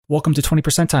Welcome to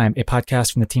 20% Time, a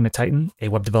podcast from the team at Titan, a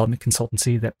web development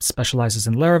consultancy that specializes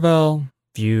in Laravel,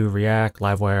 Vue, React,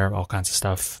 Livewire, all kinds of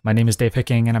stuff. My name is Dave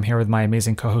Hicking, and I'm here with my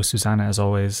amazing co-host, Susanna, as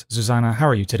always. Susanna, how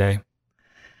are you today?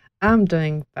 I'm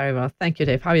doing very well. Thank you,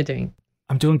 Dave. How are you doing?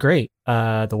 I'm doing great.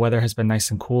 The weather has been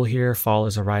nice and cool here. Fall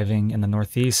is arriving in the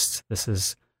Northeast.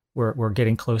 We're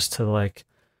getting close to like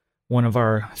one of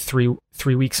our three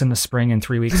weeks in the spring and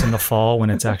 3 weeks in the fall when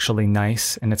it's actually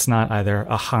nice, and it's not either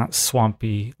a hot,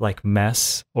 swampy like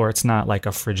mess or it's not like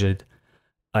a frigid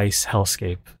ice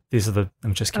hellscape.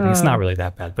 I'm just kidding. It's not really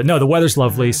that bad, but no, the weather's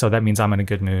lovely, so that means I'm in a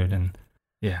good mood, and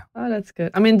yeah. Oh, that's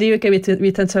good. I mean, the UK, we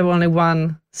tend to have only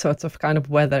one sort of kind of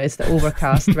weather. It's the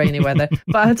overcast, rainy weather.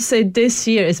 But I have to say, this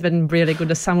year it's been really good.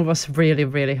 The summer was really,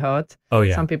 really hot. Oh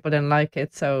yeah. Some people didn't like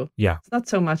it, so yeah,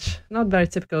 it's not very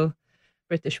typical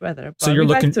British weather. But so you're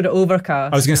looking back to the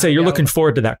overcast. I was going to say you're looking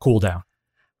forward to that cool down.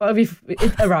 Well, it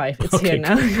arrived. It's Okay, here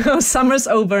now. Summer's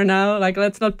over now. Like,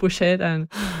 let's not push it, and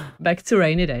back to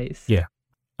rainy days. Yeah.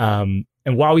 And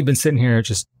while we've been sitting here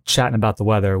just chatting about the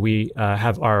weather, we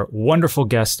have our wonderful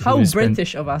guest. How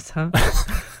British of us, huh?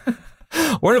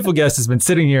 Wonderful guest has been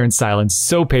sitting here in silence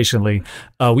so patiently.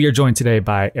 We are joined today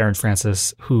by Aaron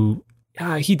Francis, who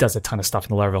he does a ton of stuff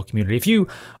in the Laravel community. If you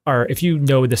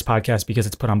know this podcast because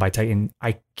it's put on by Titan,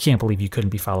 I can't believe you couldn't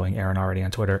be following Aaron already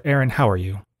on Twitter. Aaron, how are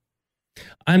you?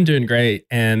 I'm doing great,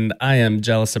 and I am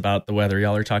jealous about the weather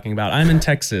y'all are talking about. I'm in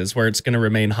Texas, where it's going to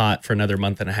remain hot for another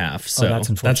month and a half. So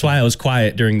that's why I was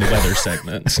quiet during the weather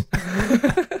segment.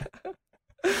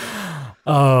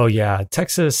 Oh yeah,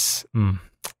 Texas. We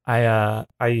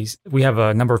have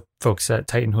a number of folks at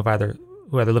Titan who either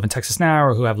live in Texas now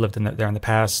or who have lived there in the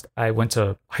past. I went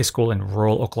to high school in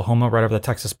rural Oklahoma, right over the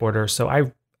Texas border, so I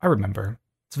remember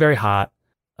it's very hot.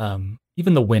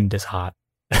 Even the wind is hot.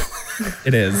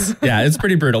 It is. Yeah, it's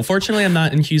pretty brutal. Fortunately, I'm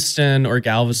not in Houston or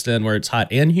Galveston where it's hot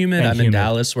and humid. I'm in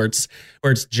Dallas where it's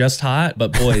just hot,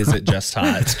 but boy, is it just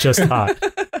hot. It's just hot.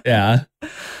 Yeah.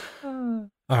 All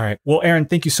right. Well, Aaron,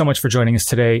 thank you so much for joining us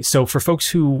today. So for folks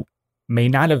who may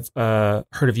not have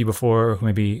heard of you before, who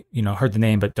maybe, heard the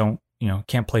name, but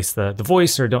can't place the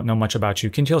voice or don't know much about you,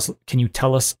 can you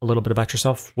tell us a little bit about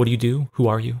yourself? What do you do? Who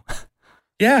are you?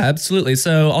 Yeah, absolutely.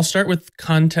 So I'll start with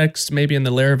context, maybe in the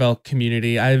Laravel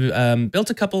community. I've built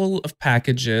a couple of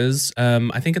packages.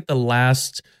 I think at the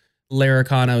last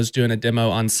Laracon, I was doing a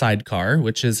demo on Sidecar,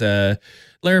 which is a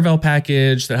Laravel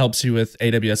package that helps you with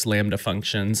AWS Lambda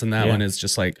functions. And that one is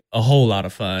just like a whole lot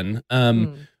of fun.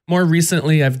 More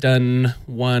recently, I've done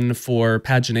one for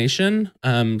pagination,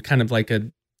 kind of like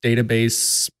a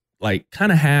database, like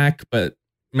kind of hack, but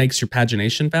makes your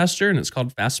pagination faster. And it's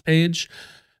called FastPage.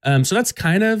 So that's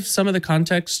kind of some of the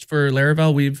context for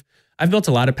Laravel. I've built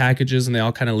a lot of packages, and they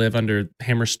all kind of live under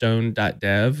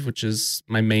hammerstone.dev, which is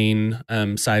my main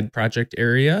side project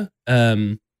area.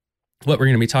 What we're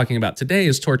going to be talking about today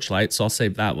is Torchlight, so I'll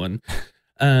save that one.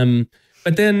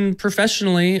 But then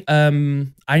professionally,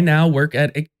 I now work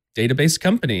at a database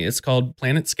company. It's called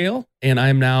PlanetScale, and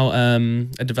I'm now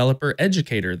a developer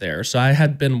educator there. So I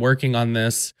had been working on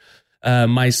this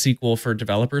MySQL for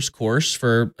Developers course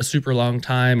for a super long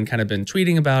time and kind of been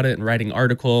tweeting about it and writing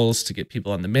articles to get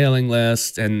people on the mailing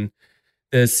list. And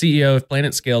the CEO of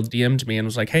PlanetScale DM'd me and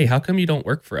was like, "Hey, how come you don't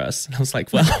work for us?" And I was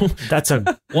like, "Well, that's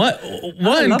a what?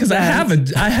 One, because I have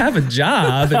a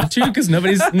job, and two, because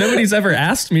nobody's ever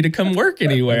asked me to come work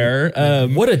anywhere."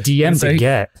 What a DM to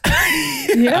get!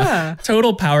 Yeah,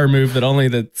 total power move that only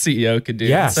the CEO could do.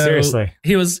 Yeah, so seriously.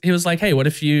 He was like, "Hey, what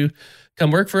if you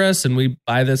come work for us and we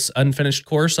buy this unfinished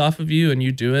course off of you and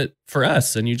you do it for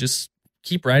us and you just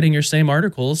keep writing your same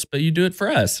articles, but you do it for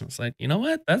us." I was like, you know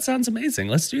what? That sounds amazing.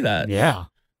 Let's do that. Yeah.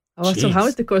 Oh, so how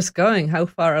is the course going? How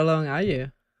far along are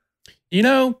you?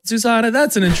 Susanna,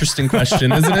 that's an interesting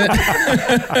question, isn't it?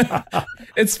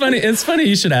 It's funny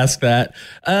you should ask that.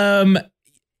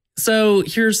 So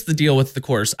here's the deal with the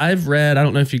course. I've read, I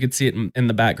don't know if you could see it in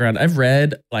the background, I've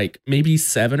read like maybe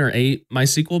 7 or 8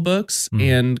 MySQL books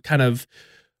and kind of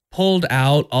pulled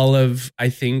out all of, I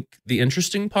think, the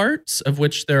interesting parts, of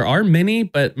which there are many,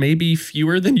 but maybe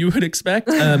fewer than you would expect.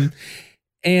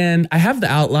 And I have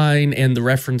the outline and the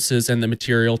references and the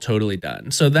material totally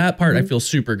done. So that part I feel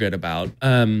super good about.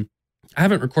 I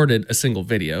haven't recorded a single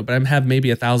video, but I have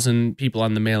maybe 1,000 people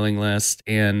on the mailing list,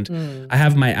 and I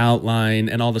have my outline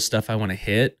and all the stuff I want to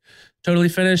hit totally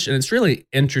finished. And it's really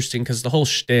interesting because the whole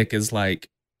shtick is like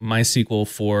MySQL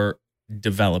for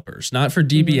developers, not for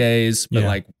DBAs, but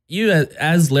like you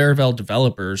as Laravel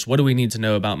developers, what do we need to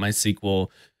know about MySQL?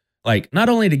 Like not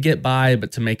only to get by,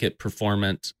 but to make it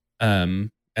performant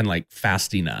and like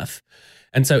fast enough.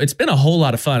 And so it's been a whole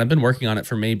lot of fun. I've been working on it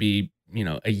for maybe,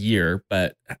 a year,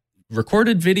 but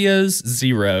recorded videos,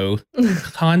 0.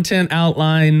 Content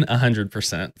outline,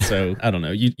 100%. So I don't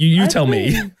know. You tell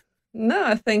me. No,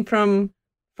 I think from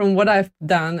what I've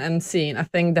done and seen, I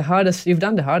think you've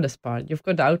done the hardest part. You've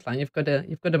got the outline, you've got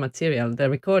the material, the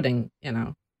recording,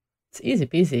 it's easy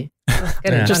peasy.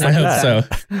 Yeah, I hope so.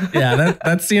 Yeah,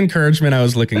 that's the encouragement I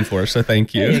was looking for. So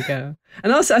thank you. There you go.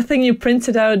 And also, I think you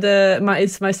printed out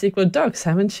it's MySQL docs,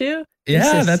 haven't you?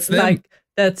 Yeah, that's them.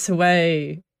 That's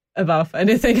way above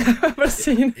anything I've ever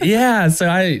seen. Yeah, so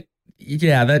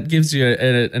that gives you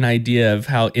an idea of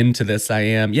how into this I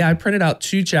am. Yeah, I printed out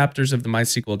 2 chapters of the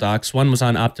MySQL docs. One was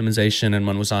on optimization and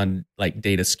one was on like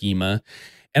data schema.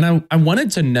 And I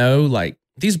wanted to know, like,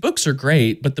 these books are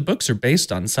great, but the books are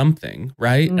based on something,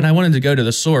 right? And I wanted to go to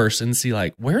the source and see,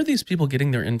 like, where are these people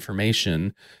getting their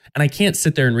information? And I can't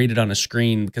sit there and read it on a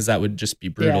screen because that would just be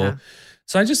brutal. Yeah.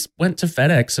 So I just went to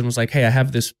FedEx and was like, hey, I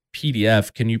have this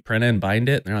PDF. Can you print it and bind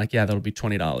it? And they're like, yeah, that'll be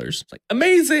 $20. It's like,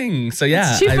 amazing. So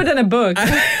yeah. It's cheaper than a book.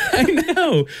 I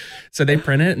know. So they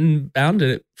print it and bound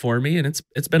it for me. And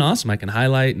it's been awesome. I can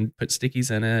highlight and put stickies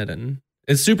in it. And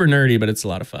it's super nerdy, but it's a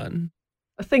lot of fun.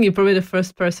 I think you're probably the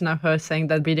first person I've heard saying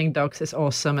that reading docs is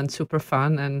awesome and super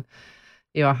fun, and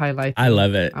you're highlighting. I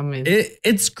love it. I mean,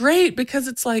 it's great because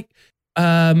it's like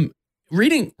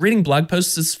reading blog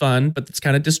posts is fun, but it's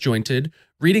kind of disjointed.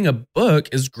 Reading a book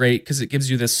is great because it gives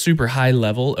you this super high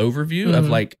level overview of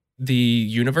like the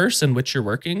universe in which you're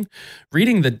working.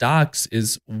 Reading the docs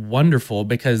is wonderful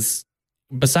because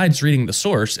besides reading the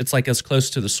source, it's like as close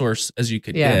to the source as you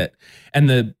could get. And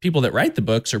the people that write the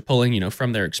books are pulling,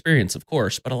 from their experience, of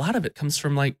course, but a lot of it comes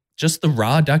from like just the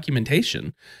raw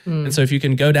documentation. And so if you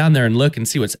can go down there and look and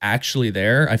see what's actually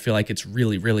there, I feel like it's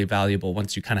really, really valuable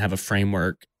once you kind of have a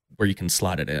framework where you can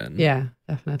slot it in. Yeah,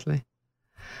 definitely.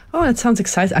 Oh, that sounds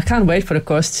exciting. I can't wait for the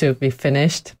course to be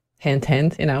finished. Hint,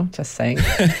 hint, just saying.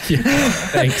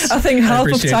 Thanks. I think half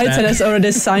of Titan has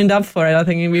already signed up for it. I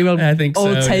think we will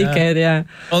all take it, yeah.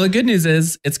 Well, the good news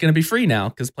is it's going to be free now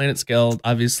because PlanetScale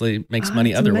obviously makes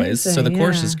money other ways. So the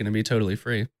course is going to be totally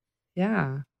free.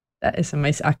 Yeah, that is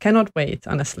amazing. I cannot wait,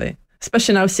 honestly.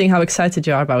 Especially now seeing how excited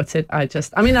you are about it. I've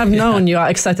known you are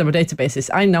excited about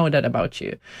databases. I know that about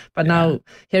you. But now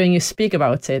hearing you speak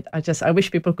about it, I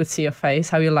wish people could see your face,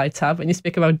 how you light up when you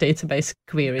speak about database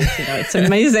queries. It's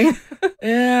amazing.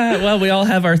 Yeah, well, we all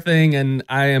have our thing, and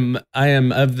I am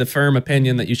of the firm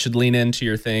opinion that you should lean into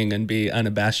your thing and be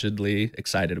unabashedly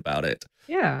excited about it.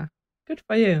 Yeah, good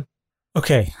for you.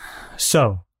 Okay,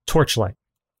 so Torchlight.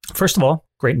 First of all,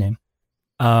 great name.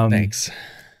 Thanks.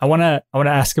 I want to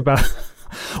ask about,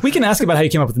 we can ask about how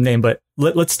you came up with the name, but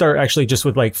let's start actually just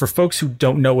with, like, for folks who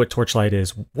don't know what Torchlight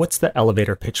is, what's the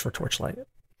elevator pitch for Torchlight?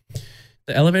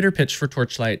 The elevator pitch for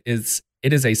Torchlight is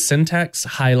it is a syntax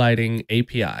highlighting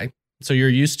API. So you're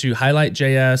used to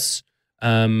Highlight.js,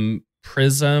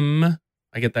 Prism,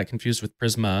 I get that confused with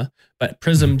Prisma, but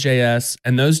Prism.js,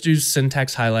 and those do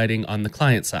syntax highlighting on the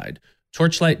client side.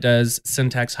 Torchlight does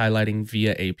syntax highlighting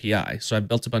via API. So I've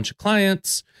built a bunch of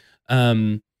clients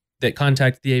that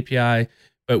contact the API,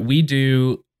 but we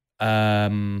do,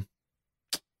 I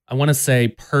want to say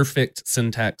perfect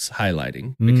syntax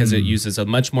highlighting because it uses a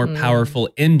much more powerful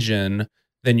engine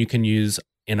than you can use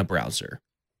in a browser.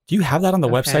 Do you have that on the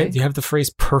website? Do you have the phrase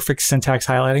perfect syntax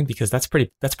highlighting? Because that's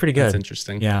pretty good. That's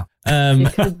interesting. Yeah.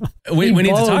 We need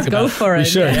to talk about. Go for it.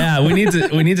 Sure. Yeah, we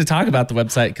need to talk about the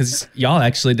website because y'all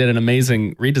actually did an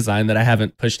amazing redesign that I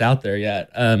haven't pushed out there yet.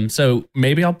 So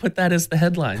maybe I'll put that as the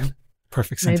headline.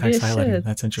 Perfect syntax highlighting.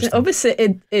 That's interesting. Obviously,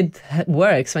 it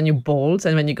works when you bold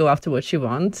and when you go after what you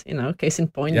want. Case in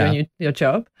point, doing your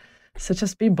job. So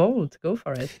just be bold. Go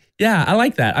for it. Yeah, I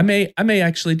like that. I may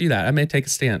actually do that. I may take a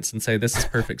stance and say this is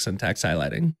perfect syntax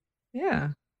highlighting. Yeah.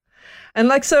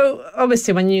 And so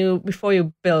obviously before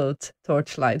you built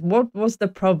Torchlight, what was the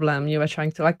problem you were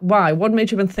trying to, why? What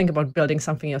made you even think about building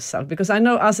something yourself? Because I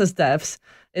know us as devs,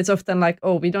 it's often like,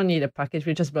 oh, we don't need a package,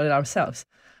 we just build it ourselves.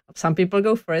 Some people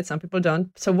go for it, some people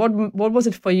don't. So what was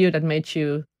it for you that made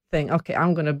you think, okay,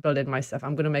 I'm going to build it myself.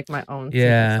 I'm going to make my own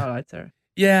highlighter?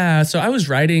 Yeah. So I was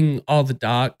writing all the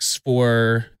docs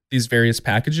for these various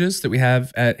packages that we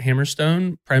have at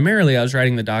Hammerstone. Primarily, I was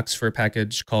writing the docs for a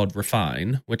package called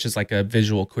Refine, which is like a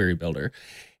visual query builder.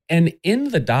 And in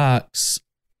the docs,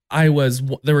 there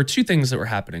were 2 things that were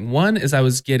happening. One is I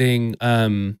was getting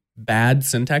bad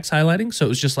syntax highlighting. So it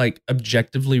was just like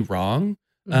objectively wrong.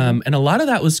 And a lot of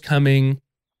that was coming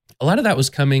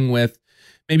with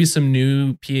maybe some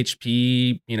new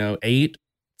PHP, 8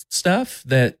 stuff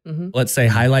that let's say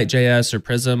Highlight.js or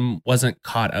Prism wasn't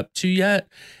caught up to yet.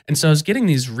 And so I was getting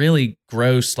these really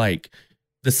gross, like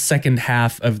the second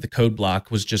half of the code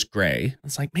block was just gray.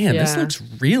 It's like, man, this Yeah. looks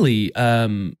really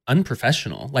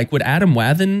unprofessional. Like, would Adam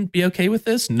Wathan be okay with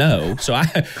this? No. So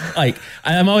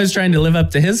I'm always trying to live up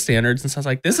to his standards. And so I was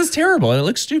like, this is terrible and it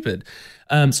looks stupid.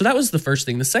 So that was the first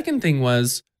thing. The second thing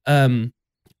was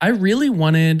I really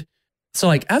wanted, so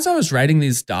like as I was writing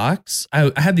these docs,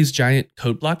 I had these giant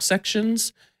code block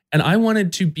sections and I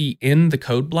wanted to be in the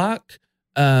code block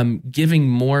giving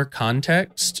more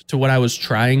context to what I was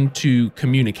trying to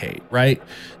communicate, right?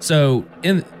 So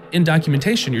in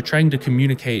documentation, you're trying to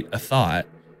communicate a thought.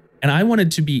 And I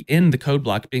wanted to be in the code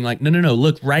block being like, no,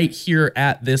 look right here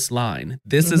at this line.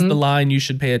 This is the line you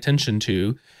should pay attention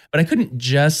to. But I couldn't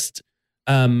just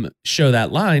show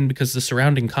that line because the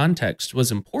surrounding context was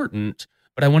important.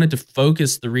 But I wanted to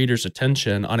focus the reader's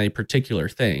attention on a particular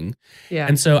thing. Yeah.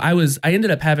 And so I ended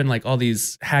up having like all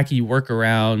these hacky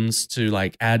workarounds to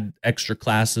like add extra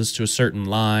classes to a certain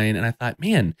line. And I thought,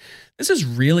 man, this is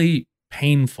really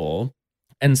painful.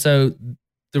 And so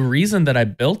the reason that I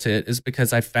built it is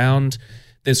because I found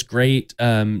this great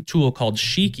tool called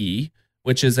Shiki,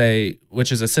 which is a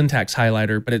syntax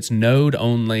highlighter, but it's node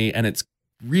only and it's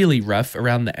really rough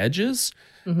around the edges.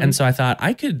 And so I thought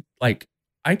I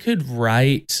could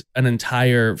write an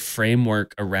entire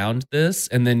framework around this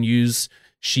and then use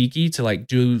Shiki to like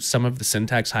do some of the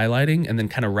syntax highlighting and then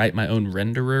kind of write my own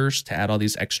renderers to add all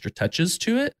these extra touches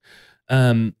to it.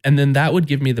 And then that would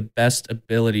give me the best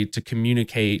ability to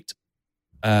communicate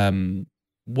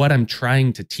what I'm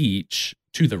trying to teach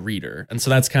to the reader. And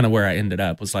so that's kind of where I ended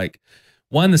up, was like,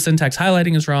 one, the syntax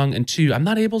highlighting is wrong. And two, I'm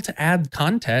not able to add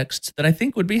context that I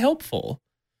think would be helpful.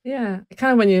 Yeah,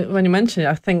 kind of when you mention it,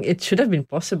 I think it should have been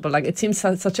possible. Like, it seems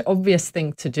such an obvious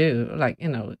thing to do. Like,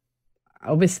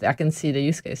 obviously I can see the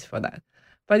use case for that.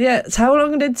 But yeah, so how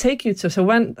long did it take you to? So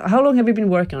how long have you been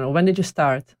working on it? When did you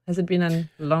start? Has it been a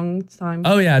long time?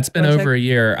 Oh yeah, it's been project? over a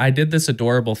year. I did this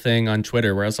adorable thing on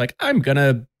Twitter where I was like, I'm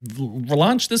gonna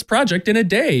launch this project in a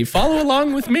day. Follow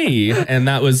along with me. And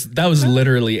that was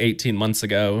literally 18 months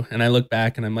ago. And I look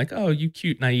back and I'm like, oh, you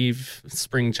cute, naive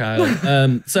spring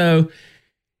child. So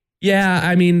yeah,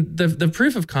 I mean, the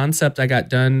proof of concept I got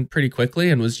done pretty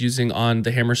quickly and was using on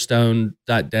the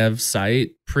hammerstone.dev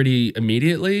site pretty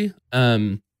immediately.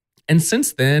 And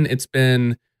since then, it's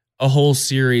been a whole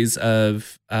series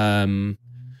of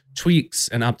tweaks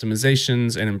and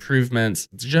optimizations and improvements.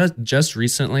 Just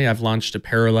recently, I've launched a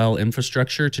parallel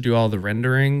infrastructure to do all the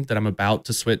rendering that I'm about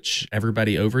to switch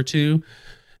everybody over to.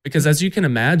 Because as you can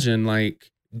imagine,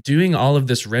 like, doing all of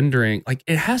this rendering, like,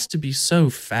 it has to be so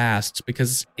fast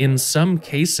because in some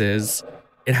cases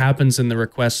it happens in the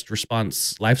request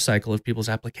response lifecycle of people's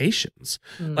applications.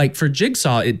 Like for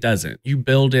Jigsaw, it doesn't. You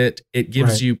build it, it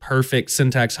gives you perfect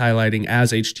syntax highlighting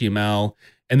as HTML,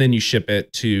 and then you ship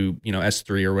it to,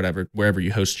 S3 or whatever, wherever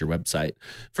you host your website.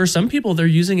 For some people, they're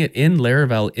using it in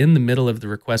Laravel in the middle of the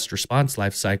request response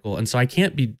lifecycle. And so I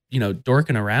can't be,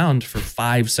 dorking around for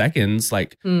 5 seconds,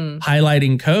 like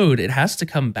highlighting code. It has to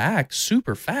come back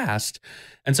super fast.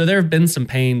 And so there have been some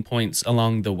pain points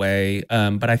along the way.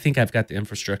 But I think I've got the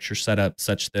infrastructure set up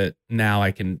such that now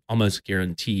I can almost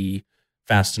guarantee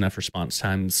fast enough response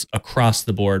times across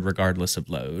the board, regardless of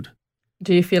load.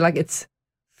 Do you feel like it's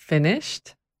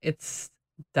finished? It's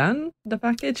done, the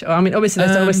package? Or, I mean, obviously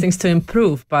there's always things to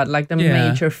improve, but like the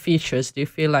major features, do you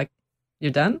feel like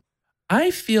you're done? I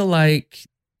feel like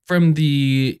from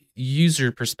the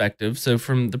user perspective, so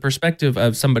from the perspective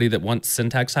of somebody that wants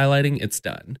syntax highlighting, it's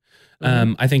done.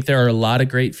 I think there are a lot of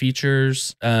great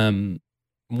features.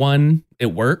 One, it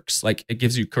works. Like, it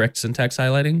gives you correct syntax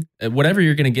highlighting. Whatever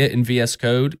you're going to get in VS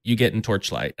Code, you get in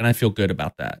Torchlight, and I feel good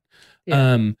about that.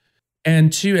 Yeah.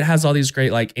 And two, it has all these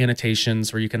great like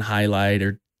annotations where you can highlight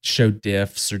or show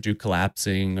diffs or do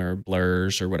collapsing or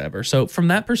blurs or whatever. So from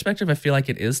that perspective, I feel like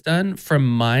it is done. From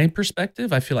my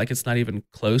perspective, I feel like it's not even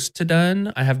close to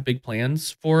done. I have big plans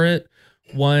for it.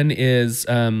 One is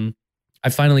I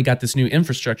finally got this new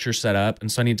infrastructure set up,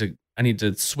 and so I need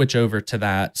to switch over to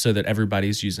that so that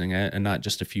everybody's using it and not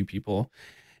just a few people.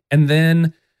 And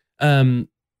then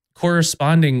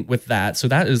corresponding with that, so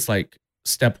that is like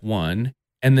step one.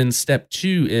 And then step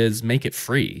two is make it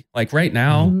free. Like right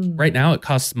now it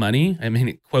costs money. I mean,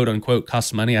 it quote unquote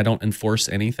costs money. I don't enforce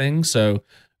anything. So,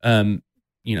 do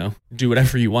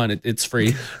whatever you want. It's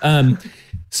free.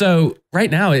 So right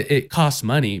now it costs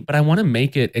money, but I want to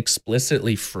make it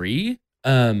explicitly free.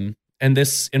 And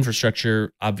this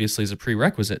infrastructure obviously is a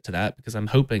prerequisite to that because I'm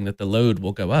hoping that the load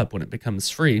will go up when it becomes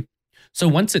free. So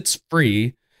once it's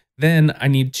free, then I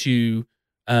need to,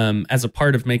 as a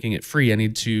part of making it free, I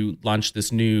need to launch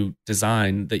this new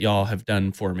design that y'all have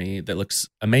done for me that looks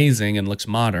amazing and looks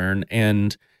modern.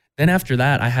 And Then after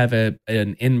that, I have an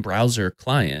in-browser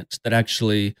client that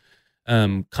actually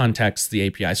contacts the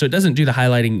API. So it doesn't do the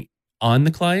highlighting on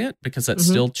the client because that's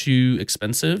still too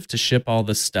expensive to ship all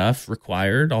the stuff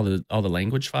required, all the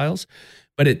language files,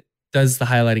 but it does the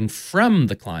highlighting from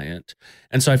the client.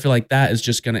 And so I feel like that is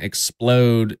just going to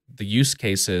explode the use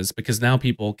cases because now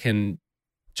people can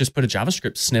just put a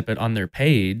JavaScript snippet on their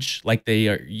page like they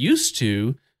are used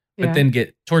to, but then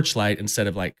get Torchlight instead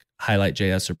of like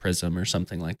Highlight.js or Prism or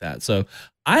something like that. So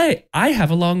I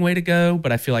have a long way to go,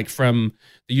 but I feel like from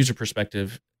the user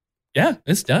perspective, yeah,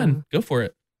 it's done. Go for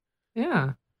it.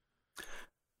 Yeah.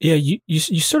 Yeah, you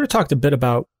sort of talked a bit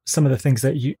about some of the things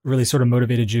that you really sort of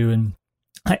motivated you, and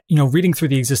reading through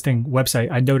the existing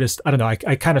website, I noticed, I don't know,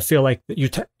 I kind of feel like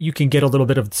you can get a little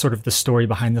bit of sort of the story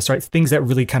behind this, right? Things that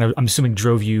really kind of, I'm assuming,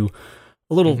 drove you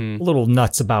a little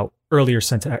nuts about earlier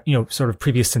syntax, sort of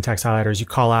previous syntax highlighters. You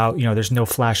call out, there's no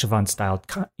flash of unstyled,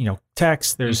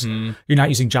 text. There's you're not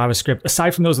using JavaScript.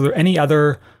 Aside from those, are there any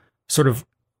other sort of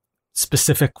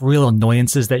specific real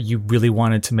annoyances that you really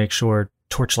wanted to make sure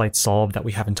Torchlight solved that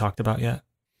we haven't talked about yet?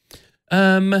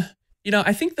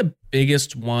 I think the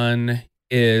biggest one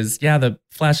is, the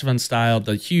flash of unstyled,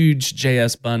 the huge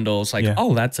JS bundles, like,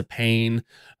 oh, that's a pain.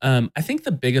 I think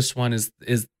the biggest one is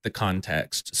the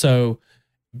context. So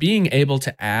being able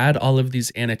to add all of these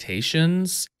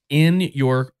annotations in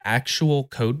your actual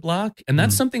code block, and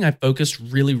that's something I focused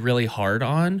really, really hard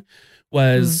on,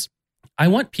 was I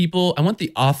want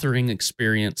the authoring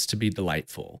experience to be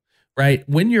delightful, right?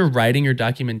 When you're writing your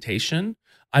documentation,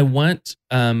 I want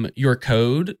your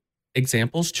code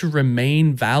examples to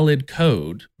remain valid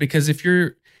code, because if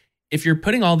you're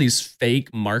putting all these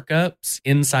fake markups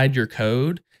inside your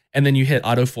code and then you hit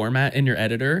auto format in your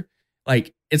editor,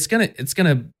 like it's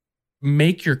gonna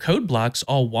make your code blocks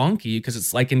all wonky because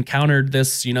it's like encountered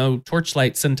this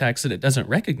Torchlight syntax that it doesn't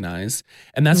recognize.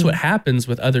 And that's what happens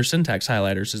with other syntax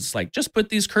highlighters. It's like, just put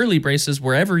these curly braces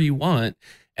wherever you want,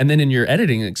 and then in your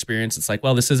editing experience it's like,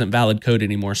 well, this isn't valid code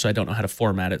anymore, so I don't know how to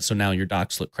format it, so now your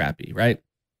docs look crappy, right?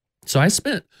 So I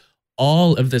spent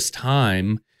all of this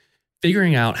time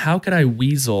figuring out how could I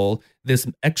weasel this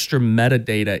extra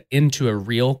metadata into a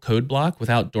real code block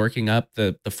without dorking up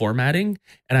the formatting.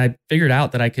 And I figured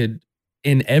out that I could,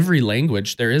 in every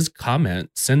language, there is comment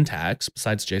syntax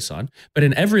besides JSON, but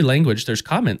in every language there's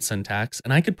comment syntax.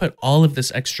 And I could put all of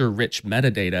this extra rich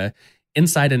metadata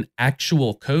inside an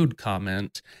actual code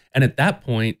comment. And at that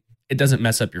point, it doesn't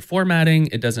mess up your formatting.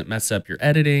 It doesn't mess up your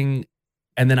editing.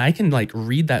 And then I can like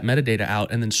read that metadata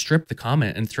out and then strip the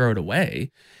comment and throw it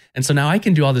away. And so now I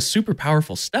can do all this super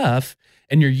powerful stuff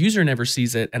and your user never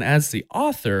sees it. And as the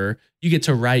author, you get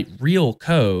to write real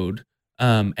code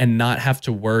and not have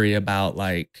to worry about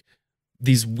like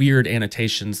these weird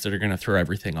annotations that are going to throw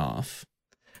everything off.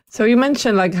 So you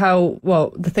mentioned like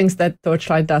the things that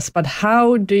Torchlight does, but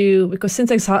how do you, because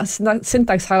syntax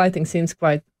highlighting seems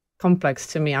quite complex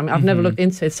to me. I mean, I've never looked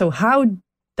into it. So how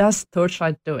does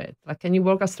Torchlight do it? Like, can you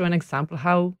walk us through an example?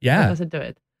 How does it do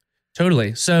it?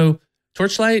 Totally. So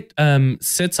Torchlight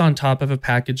sits on top of a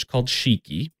package called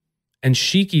Shiki, and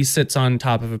Shiki sits on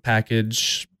top of a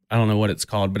package, I don't know what it's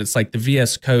called, but it's like the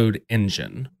VS Code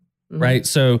engine, right?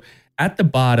 So at the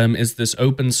bottom is this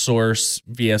open source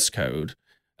VS Code.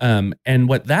 And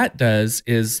what that does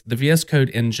is the VS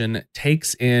Code engine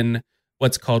takes in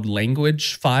what's called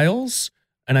language files.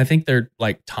 And I think they're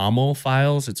like TOML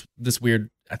files. It's this weird,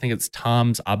 I think it's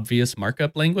Tom's obvious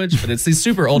markup language, but it's these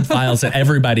super old files that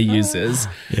everybody uses.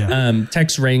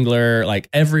 Text Wrangler, like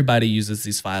everybody uses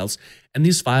these files. And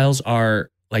these files are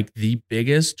like the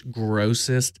biggest,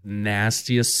 grossest,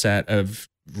 nastiest set of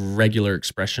regular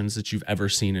expressions that you've ever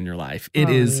seen in your life.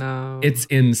 It's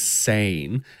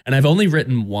insane. And I've only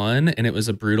written one, and it was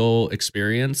a brutal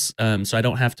experience. So I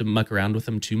don't have to muck around with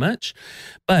them too much.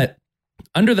 But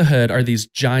under the hood are these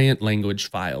giant language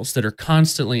files that are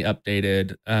constantly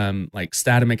updated. Like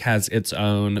Statamic has its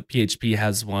own, PHP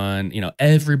has one,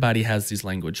 everybody has these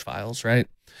language files, right?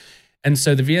 And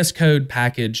so the VS Code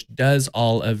package does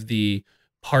all of the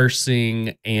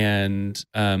parsing and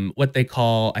what they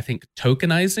call, I think,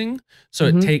 tokenizing. So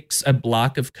it takes a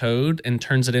block of code and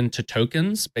turns it into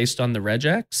tokens based on the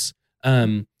regex.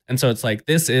 And so it's like,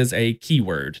 this is a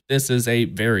keyword, this is a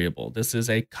variable, this is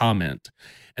a comment.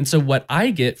 And so what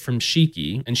I get from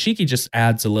Shiki, and Shiki just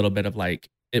adds a little bit of like,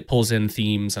 it pulls in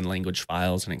themes and language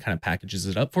files and it kind of packages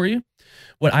it up for you.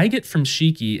 What I get from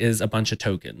Shiki is a bunch of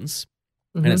tokens.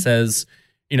 And it says,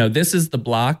 this is the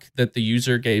block that the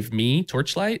user gave me,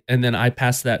 Torchlight, and then I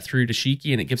pass that through to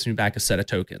Shiki and it gives me back a set of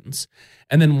tokens.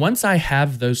 And then once I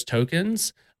have those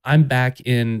tokens, I'm back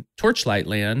in Torchlight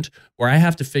land where I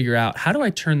have to figure out how do I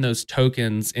turn those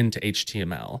tokens into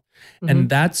HTML. And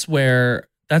that's where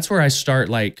I start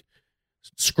like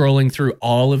scrolling through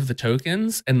all of the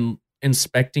tokens and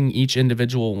inspecting each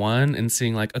individual one and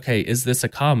seeing like, okay, is this a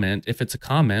comment? If it's a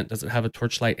comment, does it have a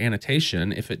Torchlight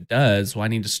annotation? If it does, well, I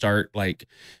need to start like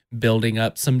building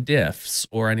up some diffs,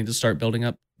 or I need to start building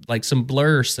up like some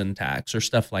blur syntax or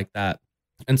stuff like that.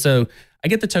 And so I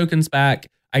get the tokens back.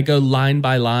 I go line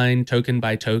by line, token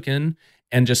by token,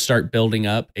 and just start building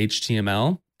up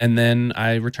HTML. And then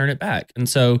I return it back. And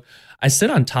so I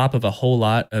sit on top of a whole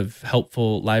lot of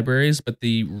helpful libraries, but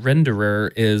the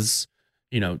renderer is,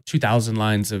 2,000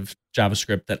 lines of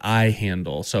JavaScript that I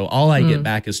handle. So all I get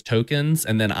back is tokens,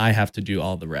 and then I have to do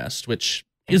all the rest, which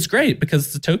is great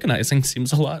because the tokenizing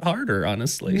seems a lot harder,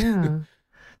 honestly. Yeah.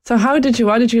 So why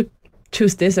did you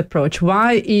choose this approach?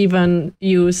 Why even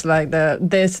use like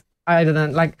this, other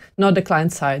than like not the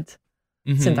client side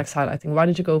syntax highlighting? Why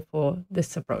did you go for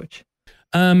this approach?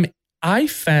 I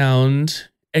found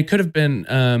it could have been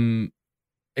an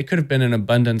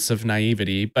abundance of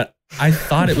naivety, but I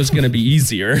thought it was going to be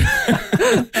easier,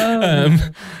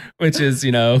 which is,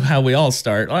 how we all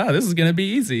start. Oh, this is going to be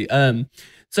easy.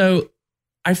 So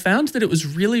I found that it was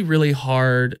really, really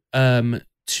hard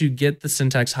to get the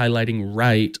syntax highlighting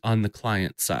right on the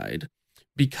client side,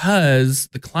 because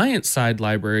the client side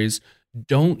libraries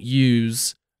don't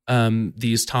use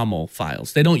these TOML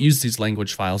files. They don't use these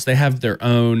language files. They have their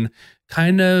own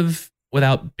kind of,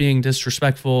 without being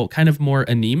disrespectful, kind of more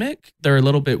anemic. They're a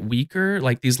little bit weaker.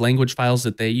 Like these language files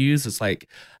that they use, it's like,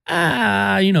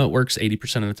 it works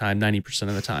 80% of the time, 90%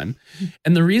 of the time.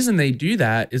 And the reason they do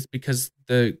that is because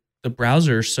the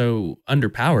browser is so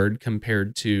underpowered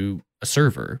compared to a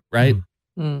server, right?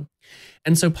 And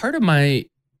so part of my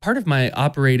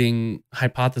operating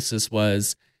hypothesis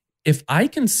was, if I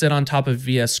can sit on top of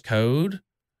VS Code,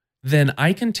 then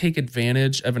I can take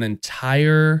advantage of an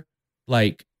entire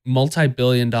like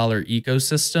multi-billion-dollar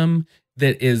ecosystem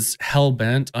that is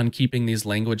hell-bent on keeping these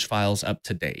language files up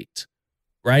to date,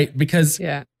 right? Because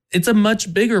it's a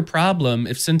much bigger problem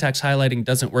if syntax highlighting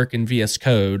doesn't work in VS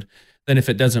Code than if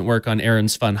it doesn't work on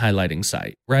Aaron's fun highlighting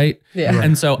site, right? Yeah.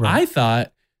 And so I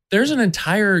thought there's an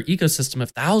entire ecosystem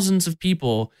of thousands of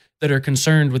people that are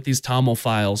concerned with these TOML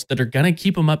files that are going to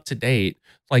keep them up to date.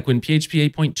 Like when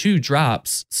PHP 8.2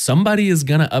 drops, somebody is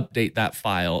going to update that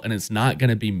file, and it's not going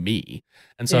to be me.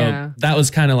 And so that was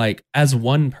kind of like, as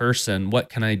one person, what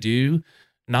can I do?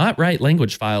 Not write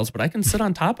language files, but I can sit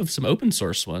on top of some open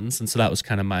source ones. And so that was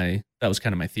kind of my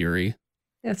theory.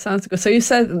 Yeah, it sounds good. So you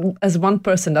said as one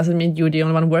person, doesn't mean you're the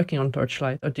only one working on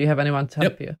Torchlight, or do you have anyone to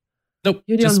help you? Nope,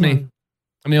 just me. One.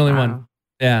 I'm the only one.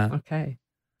 Yeah. Okay.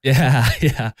 Yeah.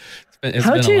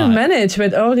 How do you manage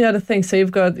with all the other things? So you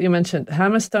mentioned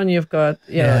Hammerstone, you've got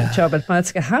job at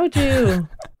Matzka.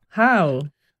 How?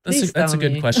 That's a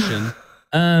good question.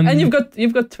 And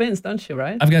you've got twins, don't you,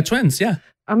 right? I've got twins, yeah.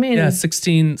 I mean,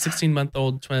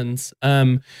 16-month-old twins.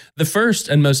 The first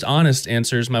and most honest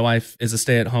answer is my wife is a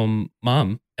stay-at-home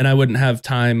mom, and I wouldn't have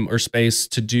time or space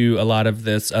to do a lot of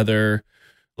this other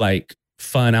like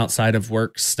fun outside of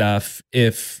work stuff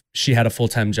if she had a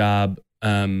full-time job.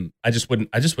 I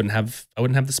wouldn't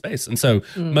have the space. And so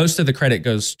most of the credit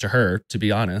goes to her, to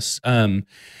be honest. And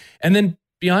then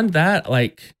beyond that,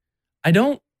 like I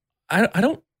don't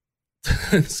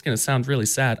it's going to sound really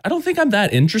sad. I don't think I'm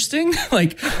that interesting.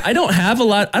 Like I don't have a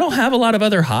lot of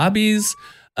other hobbies.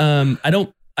 I'm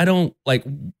not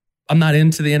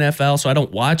into the NFL, so I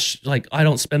don't watch, like I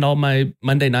don't spend all my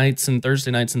Monday nights and Thursday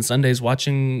nights and Sundays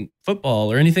watching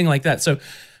football or anything like that. So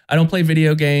I don't play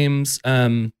video games.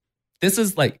 This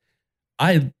is like,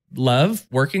 I love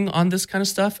working on this kind of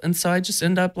stuff. And so I just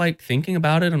end up like thinking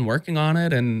about it and working on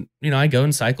it. And, I go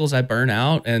in cycles, I burn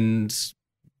out and,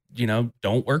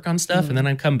 don't work on stuff. And then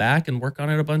I come back and work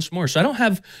on it a bunch more. So I don't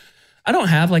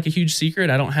have like a huge secret.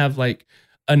 I don't have like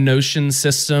a Notion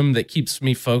system that keeps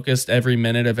me focused every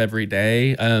minute of every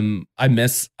day. I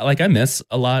miss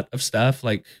a lot of stuff.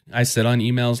 Like I sit on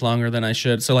emails longer than I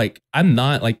should. So like, I'm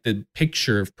not like the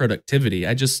picture of productivity.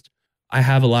 I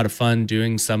have a lot of fun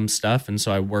doing some stuff. And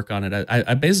so I work on it.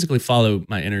 I basically follow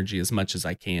my energy as much as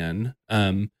I can.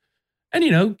 And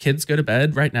kids go to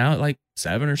bed right now at like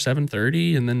 7 or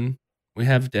 7:30. And then we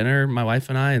have dinner, my wife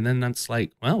and I, and then that's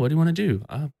like, well, what do you want to do?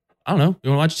 I don't know. You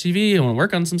want to watch TV? You want to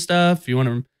work on some stuff?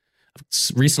 I've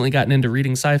recently gotten into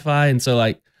reading sci-fi. And so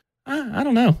like, I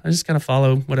don't know. I just kind of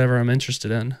follow whatever I'm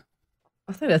interested in.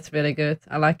 I think that's really good.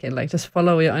 I like it. Like just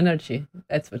follow your energy.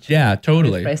 That's what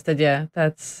totally. Phrased it. Yeah.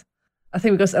 I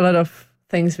think because a lot of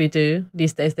things we do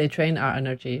these days, they drain our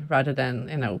energy rather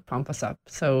than, pump us up.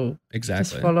 So exactly.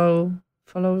 just follow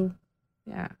follow,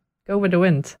 go with the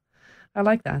wind. I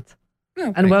like that.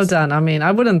 Oh, and well thanks. done. I mean,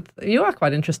 you are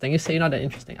quite interesting. You say you're not that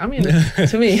interesting. I mean,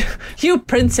 to me, you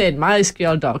printed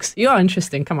MySQL docs. You are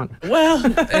interesting. Come on. Well,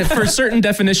 for certain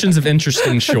definitions of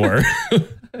interesting, sure.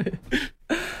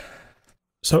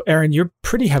 So, Aaron, you're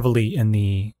pretty heavily in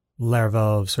the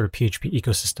Laravel sort of PHP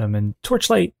ecosystem, and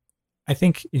Torchlight, I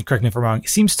think, correct me if I'm wrong,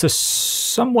 seems to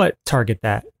somewhat target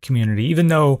that community, even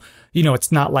though,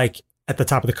 it's not like at the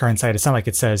top of the current site. It's not like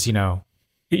it says, you're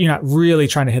not really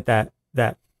trying to hit that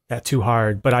too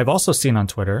hard. But I've also seen on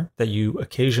Twitter that you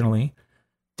occasionally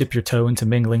dip your toe into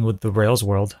mingling with the Rails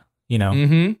world,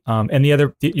 Mm-hmm. and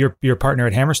your partner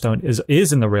at Hammerstone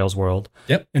is in the Rails world.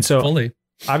 Yep. And so Fully.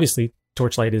 obviously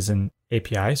Torchlight is an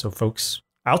API, so folks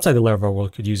outside the Laravel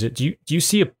world could use it. Do you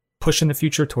see a push in the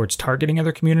future towards targeting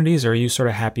other communities, or are you sort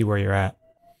of happy where you're at?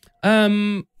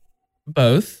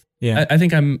 Both. Yeah. I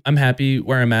think I'm happy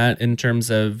where I'm at in terms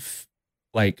of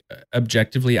like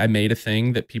objectively I made a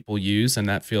thing that people use and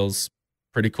that feels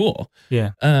pretty cool.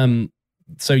 Yeah.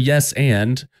 So yes,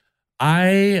 and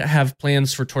I have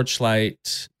plans for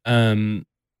Torchlight.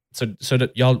 So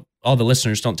that y'all, all the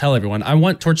listeners, don't tell everyone. I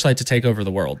want Torchlight to take over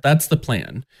the world. That's the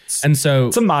plan. And so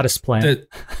it's a modest plan.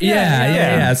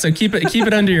 Yeah. So keep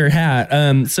it under your hat.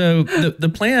 So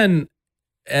the plan,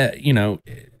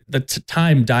 the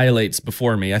time dilates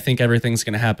before me. I think everything's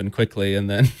going to happen quickly. And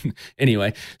then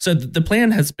anyway, so the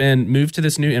plan has been moved to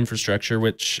this new infrastructure,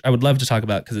 which I would love to talk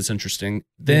about because it's interesting.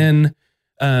 Then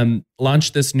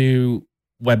launch this new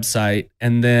website,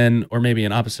 and then, or maybe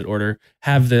in opposite order,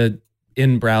 have the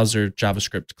in-browser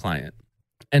JavaScript client.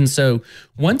 And so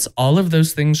once all of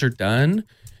those things are done,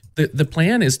 the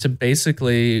plan is to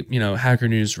basically, Hacker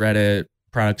News, Reddit,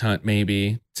 Product Hunt,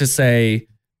 maybe, to say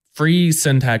free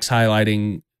syntax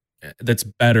highlighting that's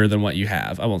better than what you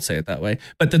have. I won't say it that way,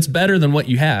 but that's better than what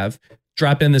you have.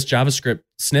 Drop in this JavaScript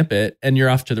snippet and you're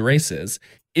off to the races.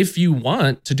 If you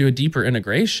want to do a deeper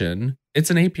integration, it's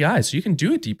an API, so you can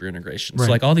do a deeper integration. Right.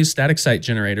 So like all these static site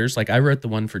generators, like I wrote the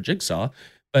one for Jigsaw,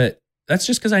 but that's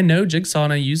just because I know Jigsaw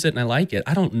and I use it and I like it.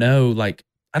 I don't know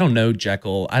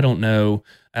Jekyll. I don't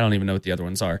even know what the other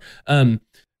ones are.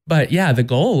 But yeah, the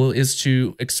goal is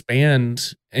to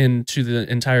expand into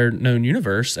the entire known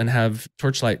universe and have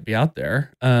Torchlight be out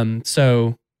there.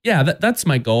 So yeah, that's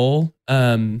my goal.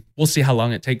 We'll see how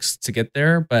long it takes to get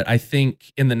there, but I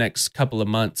think in the next couple of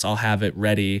months, I'll have it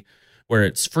ready where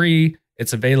it's free,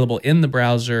 it's available in the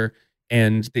browser,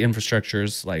 and the infrastructure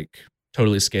is like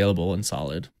totally scalable and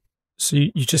solid. So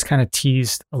you just kind of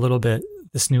teased a little bit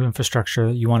this new infrastructure.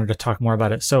 You wanted to talk more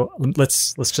about it. So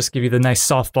let's just give you the nice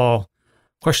softball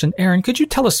question. Aaron, could you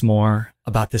tell us more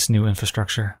about this new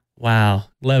infrastructure? Wow.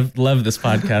 Love this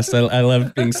podcast. I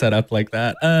love being set up like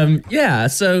that. Yeah.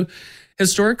 So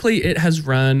historically it has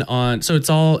run on, so it's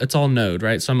all Node,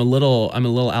 right? So I'm a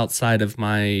little outside of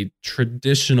my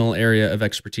traditional area of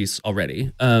expertise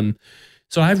already.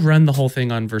 So I've run the whole thing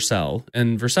on Vercel,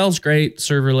 and Vercel's great,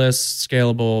 serverless,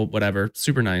 scalable, whatever,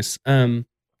 super nice.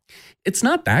 It's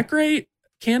not that great,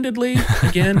 candidly.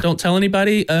 Again, don't tell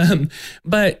anybody.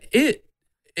 But it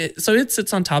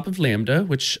sits on top of Lambda,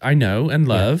 which I know and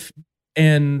love. Yeah.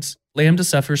 And Lambda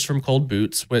suffers from cold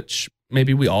boots, which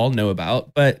maybe we all know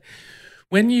about. But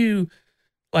when you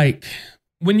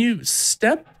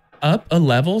step up a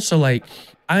level, so like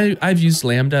I've used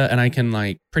Lambda and I can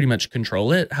like pretty much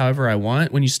control it however I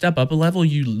want. When you step up a level,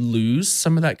 you lose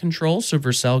some of that control. So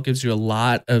Vercel gives you a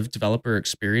lot of developer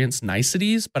experience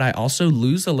niceties, but I also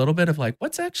lose a little bit of like,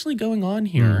 what's actually going on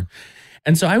here?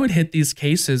 And so I would hit these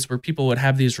cases where people would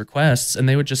have these requests and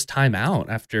they would just time out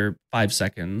after 5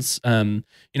 seconds.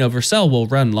 Vercel will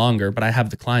run longer, but I have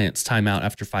the clients time out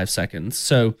after 5 seconds.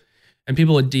 So, and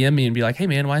people would DM me and be like, hey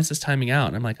man, why is this timing out?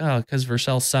 And I'm like, oh, because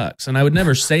Vercel sucks. And I would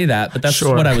never say that, but that's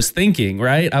Sure. what I was thinking,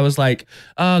 right? I was like,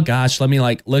 oh gosh, let me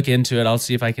like look into it. I'll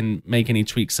see if I can make any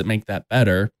tweaks that make that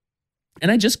better.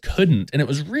 And I just couldn't. And it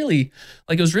was really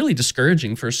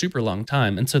discouraging for a super long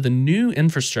time. And so the new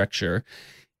infrastructure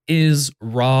is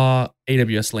raw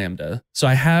AWS Lambda. So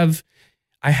I have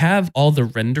all the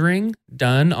rendering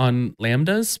done on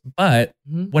Lambdas, but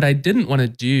what I didn't want to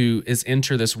do is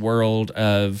enter this world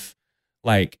of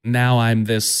like, now I'm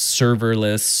this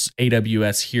serverless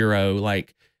AWS hero.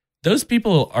 Like those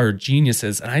people are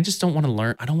geniuses and I just don't want to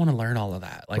learn. I don't want to learn all of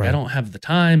that. Like right. I don't have the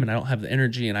time and I don't have the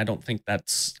energy and I don't think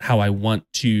that's how I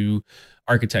want to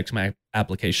architect my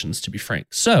applications, to be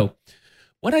frank. So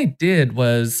what I did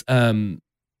was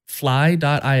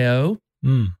Fly.io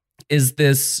is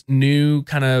this new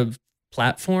kind of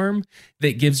platform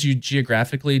that gives you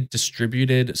geographically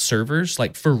distributed servers,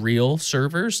 like for real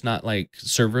servers, not like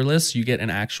serverless. You get an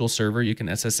actual server you can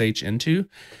SSH into.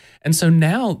 And so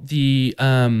now the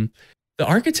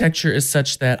architecture is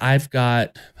such that I've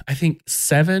got, I think,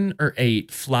 7 or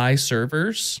 8 Fly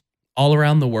servers all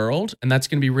around the world. And that's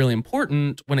going to be really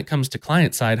important when it comes to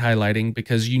client side highlighting,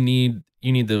 because you need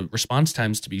the response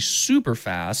times to be super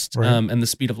fast. Right. And the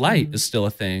speed of light is still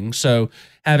a thing. So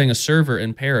having a server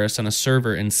in Paris and a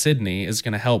server in Sydney is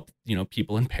going to help,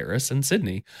 people in Paris and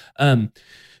Sydney.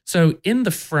 So in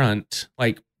the front,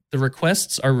 like, the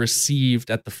requests are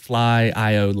received at the Fly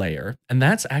IO layer. And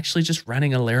that's actually just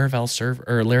running a Laravel server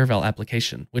or a Laravel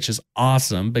application, which is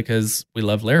awesome because we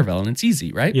love Laravel and it's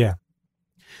easy, right? Yeah.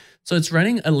 So it's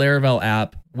running a Laravel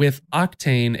app with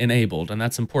Octane enabled, and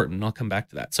that's important. I'll come back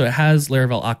to that. So it has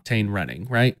Laravel Octane running,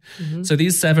 right? Mm-hmm. So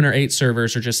these 7 or 8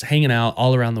 servers are just hanging out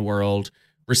all around the world,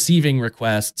 receiving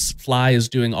requests. Fly is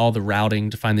doing all the routing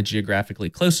to find the geographically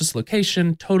closest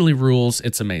location. Totally rules.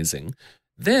 It's amazing.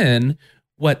 Then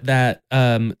what that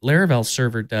Laravel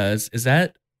server does is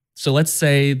that, so let's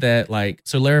say that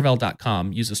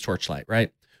Laravel.com uses Torchlight,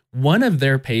 right? One of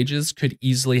their pages could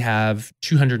easily have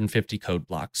 250 code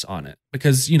blocks on it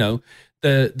because,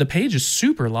 the page is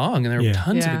super long and there are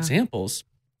tons of examples.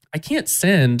 I can't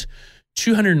send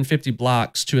 250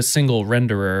 blocks to a single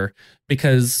renderer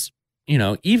because,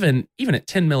 even at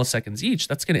 10 milliseconds each,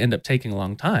 that's going to end up taking a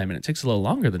long time, and it takes a little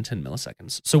longer than 10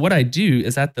 milliseconds. So what I do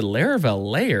is at the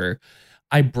Laravel layer,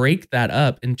 I break that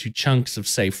up into chunks of,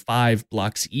 say, 5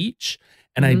 blocks each,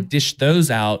 and I dish those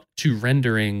out to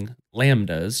rendering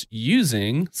lambdas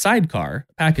using Sidecar,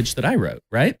 a package that I wrote,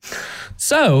 right?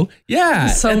 So, yeah.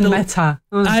 So meta.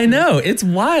 I know, it's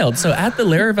wild. So at the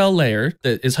Laravel layer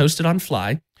that is hosted on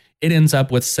Fly, it ends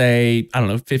up with, say,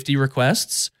 50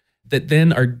 requests that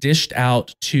then are dished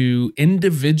out to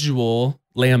individual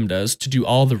lambdas to do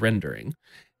all the rendering.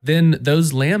 Then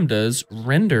those lambdas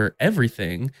render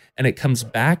everything, and it comes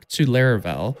back to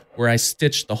Laravel, where I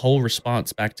stitch the whole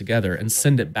response back together and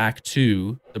send it back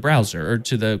to the browser or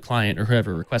to the client or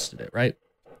whoever requested it, right?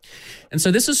 And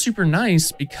so this is super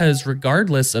nice because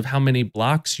regardless of how many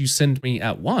blocks you send me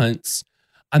at once,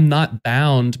 I'm not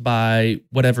bound by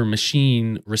whatever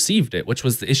machine received it, which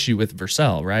was the issue with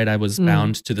Vercel, right? I was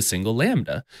bound to the single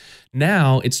lambda.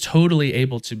 Now it's totally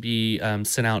able to be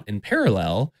sent out in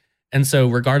parallel. And so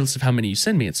regardless of how many you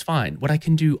send me, it's fine. What I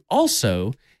can do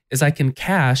also is I can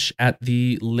cache at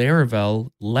the Laravel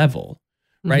level,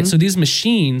 right? So these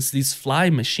machines, these Fly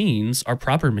machines are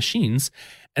proper machines.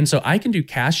 And so I can do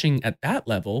caching at that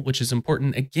level, which is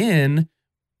important again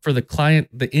for the client,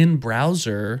 the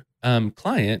in-browser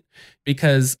client,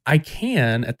 because I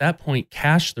can at that point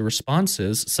cache the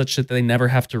responses such that they never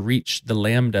have to reach the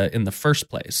Lambda in the first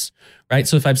place, right?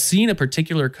 So if I've seen a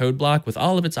particular code block with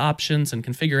all of its options and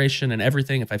configuration and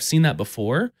everything, if I've seen that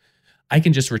before, I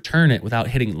can just return it without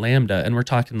hitting Lambda. And we're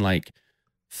talking like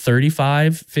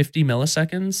 35, 50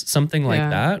 milliseconds, something like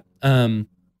that. And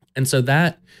so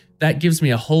that gives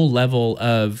me a whole level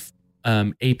of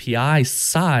API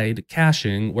side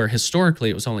caching, where historically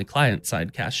it was only client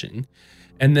side caching.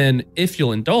 And then, if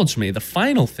you'll indulge me, the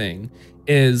final thing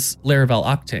is Laravel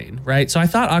Octane, right? So I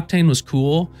thought Octane was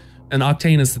cool, and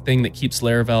Octane is the thing that keeps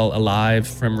Laravel alive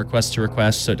from request to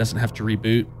request, so it doesn't have to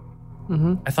reboot.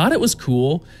 I thought it was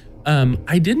cool.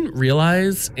 I didn't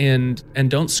realize, and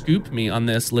don't scoop me on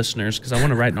this, listeners, because I want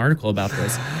to write an article about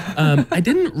this. I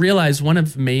didn't realize one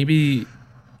of maybe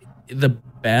the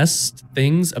best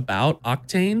things about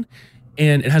Octane,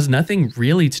 and it has nothing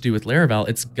really to do with Laravel,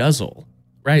 it's Guzzle,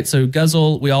 right? So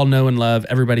Guzzle, we all know and love,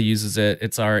 everybody uses it.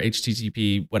 It's our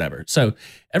HTTP, whatever. So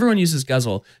everyone uses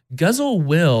Guzzle. Guzzle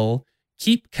will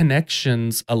keep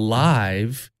connections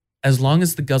alive as long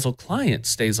as the Guzzle client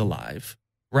stays alive,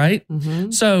 right?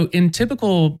 So in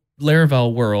typical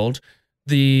Laravel world,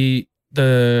 the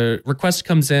request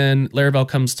comes in, Laravel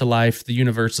comes to life, the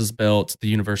universe is built, the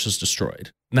universe is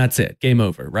destroyed. And that's it. Game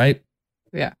over, right?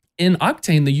 Yeah. In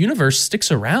Octane, the universe sticks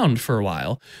around for a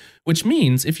while, which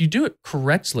means if you do it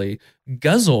correctly,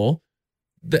 Guzzle,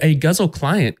 a Guzzle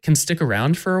client can stick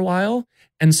around for a while.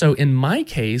 And so in my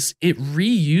case, it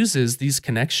reuses these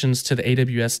connections to the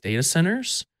AWS data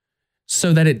centers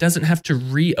so that it doesn't have to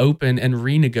reopen and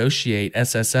renegotiate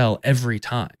SSL every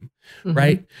time,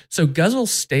 right? So Guzzle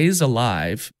stays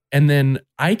alive, and then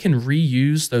I can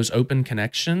reuse those open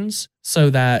connections so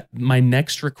that my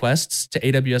next requests to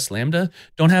AWS Lambda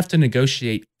don't have to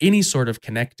negotiate any sort of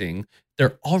connecting.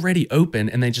 They're already open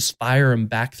and they just fire them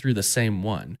back through the same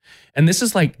one. And this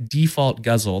is like default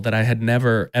Guzzle that I had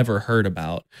never, ever heard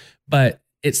about. But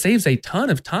it saves a ton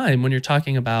of time when you're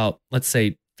talking about, let's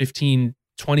say, 15,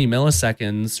 20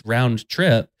 milliseconds round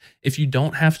trip if you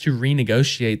don't have to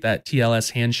renegotiate that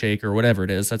TLS handshake or whatever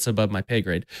it is. That's above my pay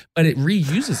grade, but it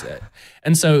reuses it.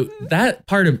 And so that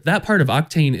part of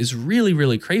Octane is really,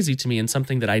 really crazy to me, and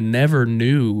something that I never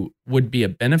knew would be a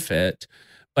benefit.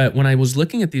 But when I was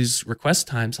looking at these request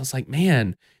times, I was like,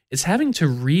 man, it's having to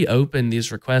reopen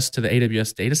these requests to the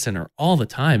AWS data center all the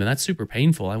time. And that's super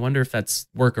painful. I wonder if that's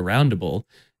workaroundable.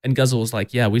 And Guzzle was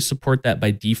like, yeah, we support that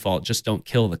by default. Just don't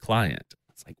kill the client.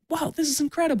 It's like, wow, this is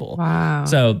incredible. Wow.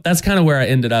 So that's kind of where I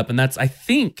ended up. And that's, I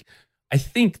think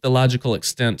the logical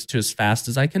extent to as fast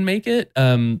as I can make it,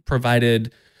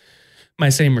 provided my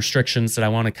same restrictions that I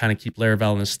want to kind of keep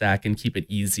Laravel in the stack and keep it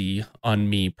easy on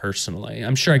me personally.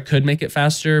 I'm sure I could make it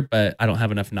faster, but I don't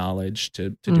have enough knowledge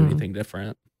to do anything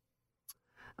different.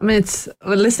 I mean,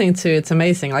 listening to it's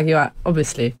amazing. Like, you are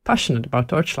obviously passionate about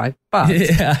Torchlight, but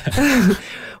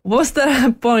was there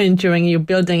a point during you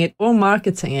building it or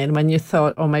marketing it when you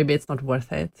thought, oh, maybe it's not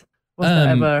worth it? Was there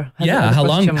ever? How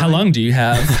long do you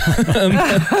have?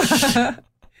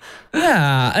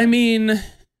 Yeah, I mean,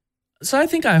 so I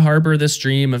think I harbor this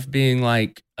dream of being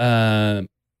like, a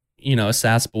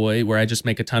SaaS boy where I just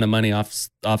make a ton of money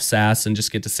off SaaS and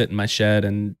just get to sit in my shed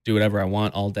and do whatever I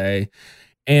want all day.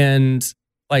 And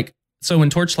like, so when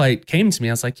Torchlight came to me,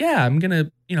 I was like, yeah, I'm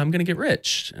going to get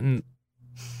rich. And,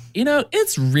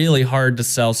 it's really hard to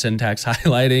sell syntax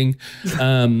highlighting.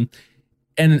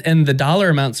 And the dollar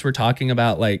amounts we're talking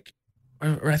about, like,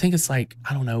 or I think it's like,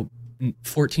 I don't know,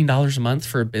 $14 a month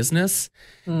for a business.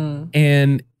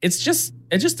 And it just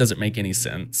doesn't make any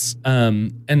sense.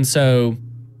 And so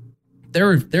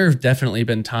there have definitely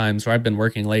been times where I've been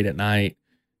working late at night,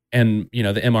 and the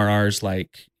MRRs,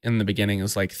 like, in the beginning, it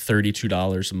was like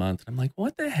 $32 a month. I'm like,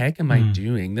 what the heck am I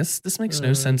doing? This makes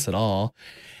no sense at all.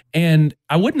 And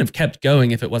I wouldn't have kept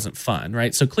going if it wasn't fun,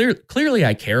 right? So clearly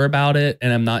I care about it,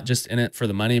 and I'm not just in it for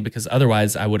the money, because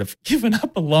otherwise I would have given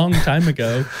up a long time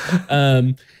ago.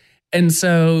 And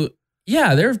so,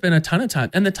 yeah, there have been a ton of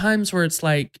times, and the times where it's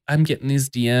like I'm getting these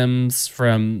DMs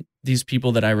from these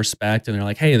people that I respect, and they're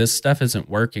like, hey, this stuff isn't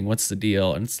working. What's the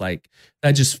deal? And it's like,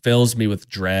 that just fills me with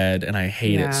dread, and I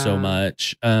hate it so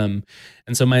much. And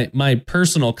so my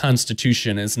personal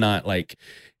constitution is not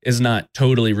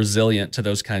totally resilient to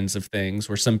those kinds of things,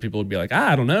 where some people would be like,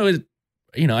 I don't know,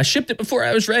 I shipped it before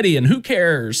I was ready, and who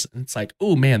cares? And it's like,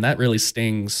 oh man, that really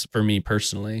stings for me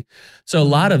personally. So a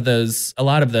lot of those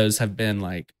have been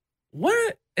like,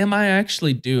 what am I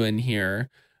actually doing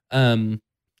here?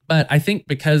 But I think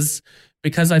because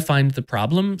I find the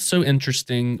problem so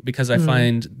interesting, because I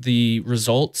find the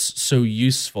results so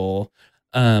useful,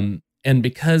 and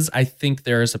because I think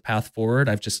there is a path forward,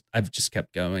 I've just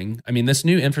kept going. I mean, this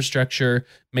new infrastructure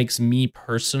makes me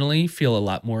personally feel a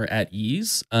lot more at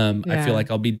ease. I feel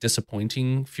like I'll be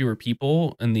disappointing fewer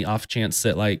people in the off chance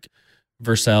that, like,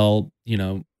 Vercel,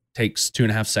 takes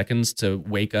 2.5 seconds to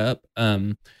wake up.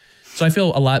 So I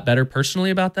feel a lot better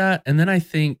personally about that. And then I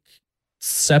think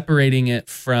separating it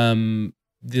from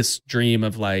this dream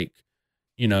of, like,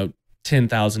 $10,000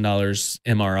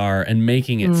 MRR and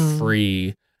making it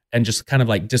free, and just kind of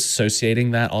like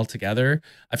disassociating that altogether,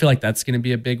 I feel like that's going to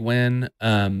be a big win,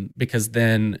 because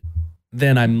then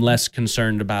I'm less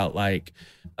concerned about, like,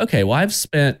 okay, well, I've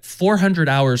spent 400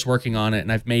 hours working on it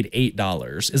and I've made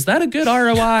 $8. Is that a good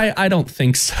ROI? I don't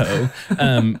think so.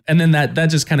 And then that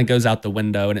just kind of goes out the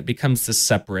window, and it becomes this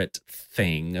separate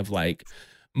thing of, like,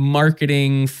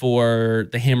 marketing for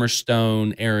the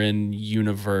Hammerstone Aaron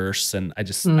universe. And I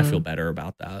feel better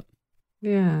about that.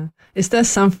 Yeah. Is there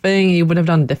something you would have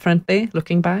done differently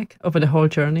looking back over the whole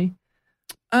journey?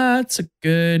 It's a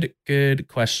good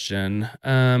question.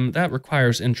 That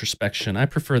requires introspection. I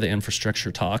prefer the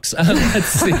infrastructure talks. Let's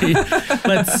see. We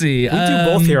do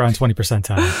both here on 20%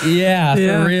 time. Yeah,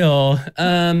 for real.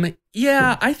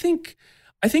 I think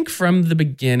from the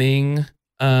beginning,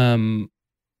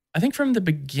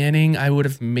 I would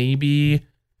have maybe,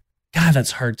 God,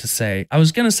 that's hard to say. I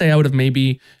was going to say I would have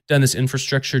maybe done this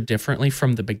infrastructure differently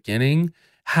from the beginning.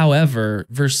 However,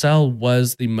 Vercel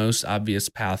was the most obvious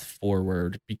path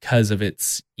forward because of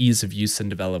its ease of use and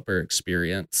developer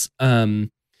experience. So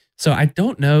I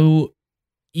don't know,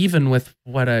 even with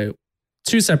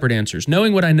two separate answers.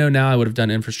 Knowing what I know now, I would have done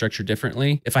infrastructure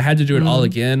differently. If I had to do it all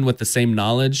again with the same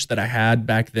knowledge that I had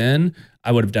back then,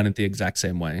 I would have done it the exact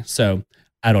same way. So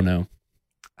I don't know.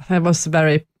 That was a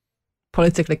very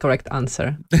politically correct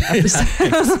answer.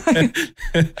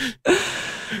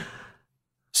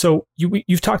 So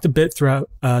you've talked a bit throughout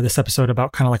this episode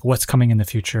about kind of like what's coming in the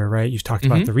future, right? You've talked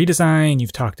about the redesign.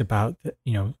 You've talked about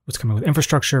what's coming with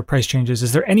infrastructure, price changes.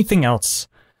 Is there anything else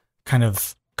kind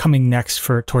of coming next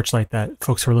for Torchlight that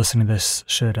folks who are listening to this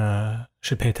should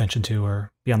pay attention to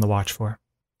or be on the watch for?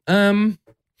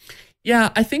 Yeah,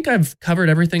 I think I've covered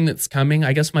everything that's coming.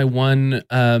 I guess my one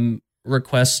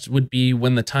request would be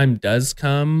when the time does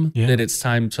come that it's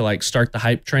time to like start the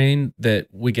hype train, that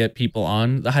we get people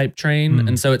on the hype train.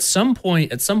 And so at some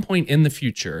point in the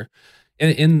future,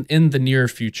 in the near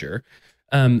future,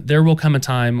 there will come a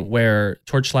time where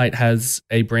Torchlight has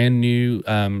a brand new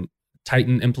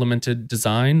Titan implemented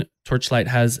design. Torchlight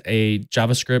has a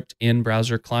JavaScript in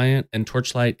browser client, and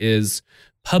Torchlight is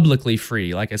publicly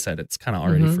free. Like I said, it's kind of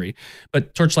already free,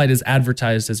 but Torchlight is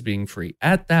advertised as being free.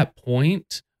 At that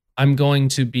point, I'm going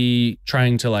to be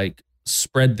trying to like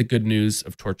spread the good news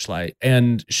of Torchlight.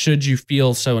 And should you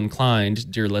feel so inclined,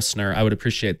 dear listener, I would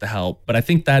appreciate the help. But I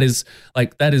think that is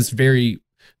very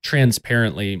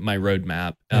transparently my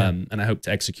roadmap. And I hope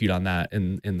to execute on that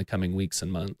in the coming weeks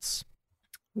and months.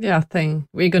 Yeah, I think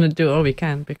we're going to do all we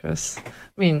can because, I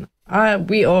mean,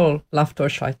 we all love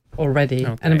Torchlight already.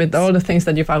 Oh, and with all the things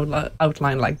that you've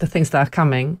outlined, like the things that are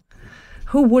coming,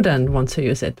 who wouldn't want to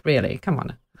use it, really? Come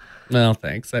on. Well,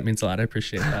 thanks. That means a lot. I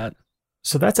appreciate that.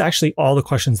 So that's actually all the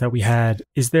questions that we had.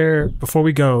 Before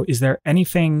we go, is there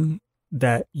anything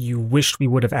that you wished we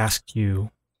would have asked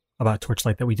you about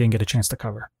Torchlight that we didn't get a chance to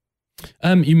cover?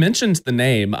 You mentioned the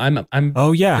name.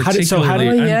 Oh yeah.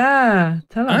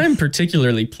 Tell us. I'm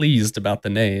particularly pleased about the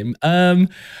name.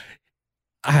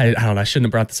 I don't know. I shouldn't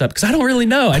have brought this up because I don't really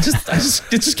know. it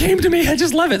just came to me. I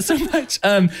just love it so much.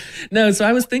 No, so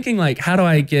I was thinking like, how do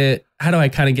I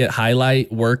kind of get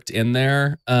highlight worked in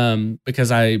there?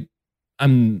 Because I'm,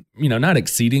 not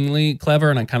exceedingly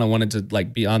clever and I kind of wanted to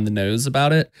like be on the nose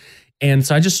about it. And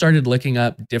so I just started looking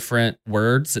up different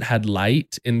words that had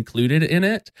light included in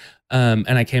it. And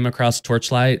I came across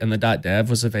Torchlight and the .dev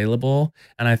was available.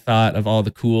 And I thought of all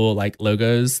the cool like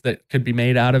logos that could be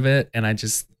made out of it. And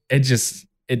it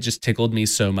just tickled me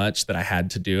so much that I had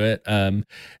to do it. And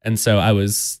so I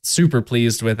was super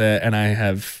pleased with it. And I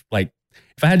have like,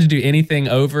 if I had to do anything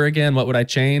over again, what would I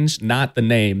change? Not the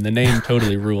name. The name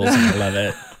totally rules and I love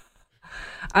it.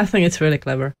 I think it's really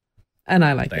clever. And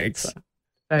I like Thanks. it. So.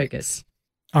 Very good.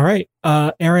 All right.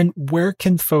 Aaron, where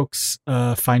can folks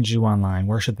find you online?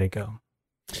 Where should they go?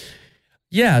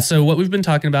 Yeah, so what we've been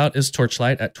talking about is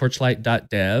Torchlight at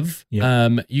torchlight.dev.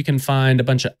 Yep. You can find a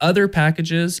bunch of other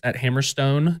packages at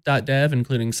hammerstone.dev,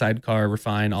 including Sidecar,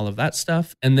 Refine, all of that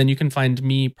stuff. And then you can find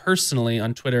me personally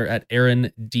on Twitter at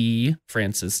Aaron D.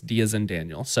 Francis, D as in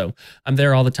Daniel. So I'm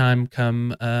there all the time.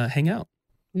 Come hang out.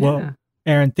 Yeah. Well,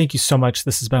 Aaron, thank you so much.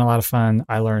 This has been a lot of fun.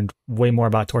 I learned way more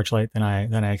about Torchlight than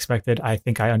I expected. I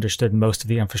think I understood most of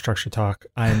the infrastructure talk.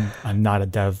 I'm not a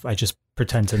dev. I just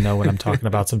pretend to know what I'm talking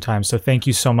about sometimes. So thank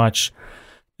you so much.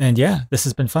 And yeah, this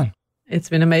has been fun. It's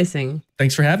been amazing.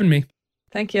 Thanks for having me.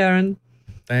 Thank you, Aaron.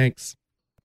 Thanks.